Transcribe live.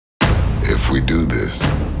we do this,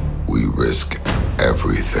 we risk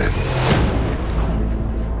everything.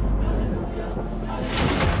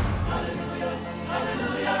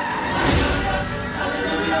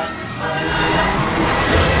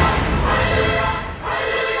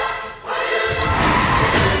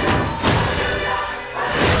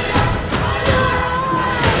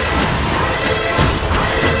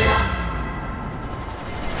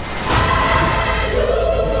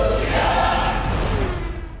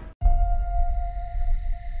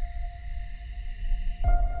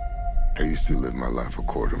 I used to live my life a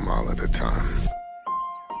quarter mile at a time.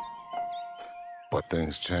 But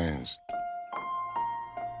things changed.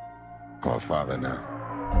 I'm a father now.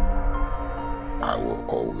 I will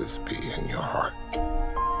always be in your heart.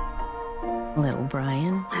 Little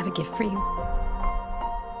Brian, I have a gift for you.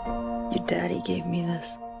 Your daddy gave me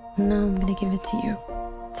this. No, I'm gonna give it to you.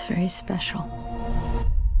 It's very special.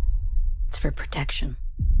 It's for protection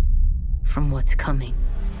from what's coming.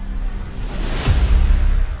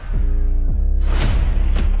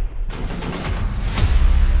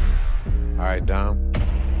 All right, Dom.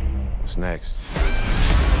 What's next?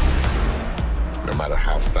 No matter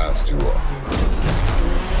how fast you are,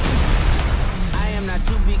 I am not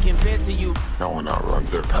to be compared to you. no one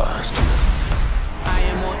outruns their past. I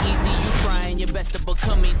am more easy, you trying your best to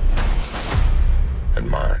become me. And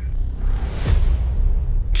mine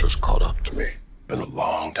just caught up to me. Been a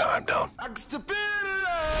long time, Dom.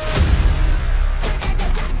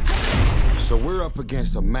 So we're up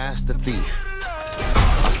against a master thief,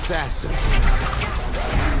 assassin,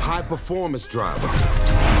 high-performance driver.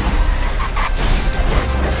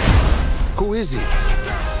 Who is he?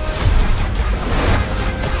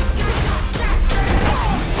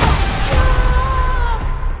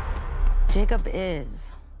 Jacob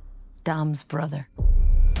is Dom's brother.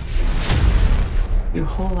 Your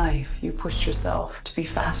whole life, you pushed yourself to be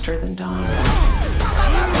faster than Dom,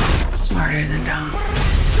 smarter than Dom,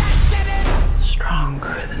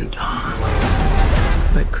 stronger than Dom.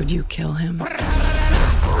 But could you kill him?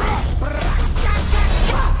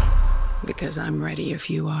 Because I'm ready if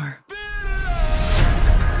you are.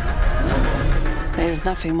 There's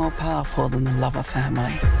nothing more powerful than the love of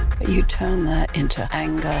family. But you turn that into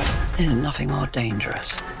anger, there's nothing more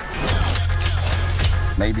dangerous.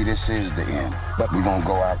 Maybe this is the end, but we're gonna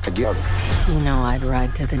go out together. You know I'd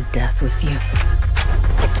ride to the death with you.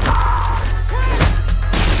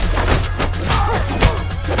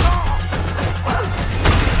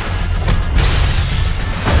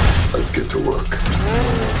 Let's get to work.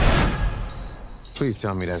 Please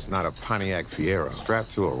tell me that's not a Pontiac Fiero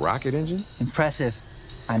strapped to a rocket engine? Impressive.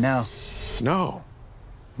 I know. No.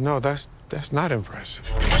 No, that's not impressive.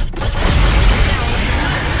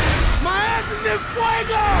 My ass is in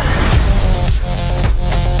fuego!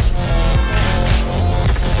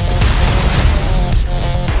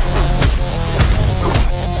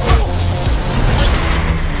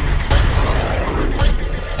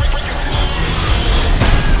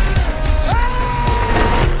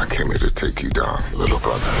 I came here to take you down, little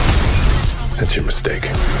brother. That's your mistake.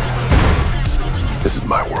 This is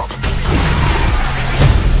my world.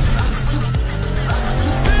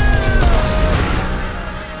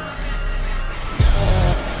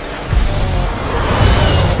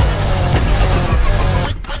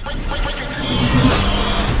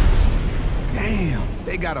 Damn,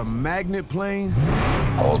 they got a magnet plane?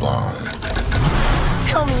 Hold on.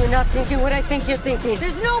 Tell me you're not thinking what I think you're thinking.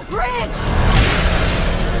 There's no bridge!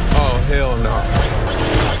 Oh, hell no.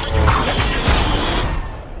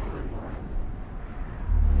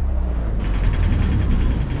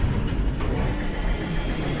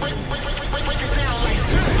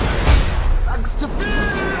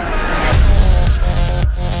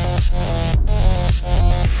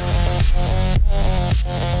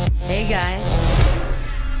 Hey, guys.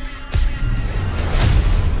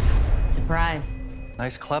 Surprise.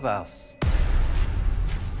 Nice clubhouse.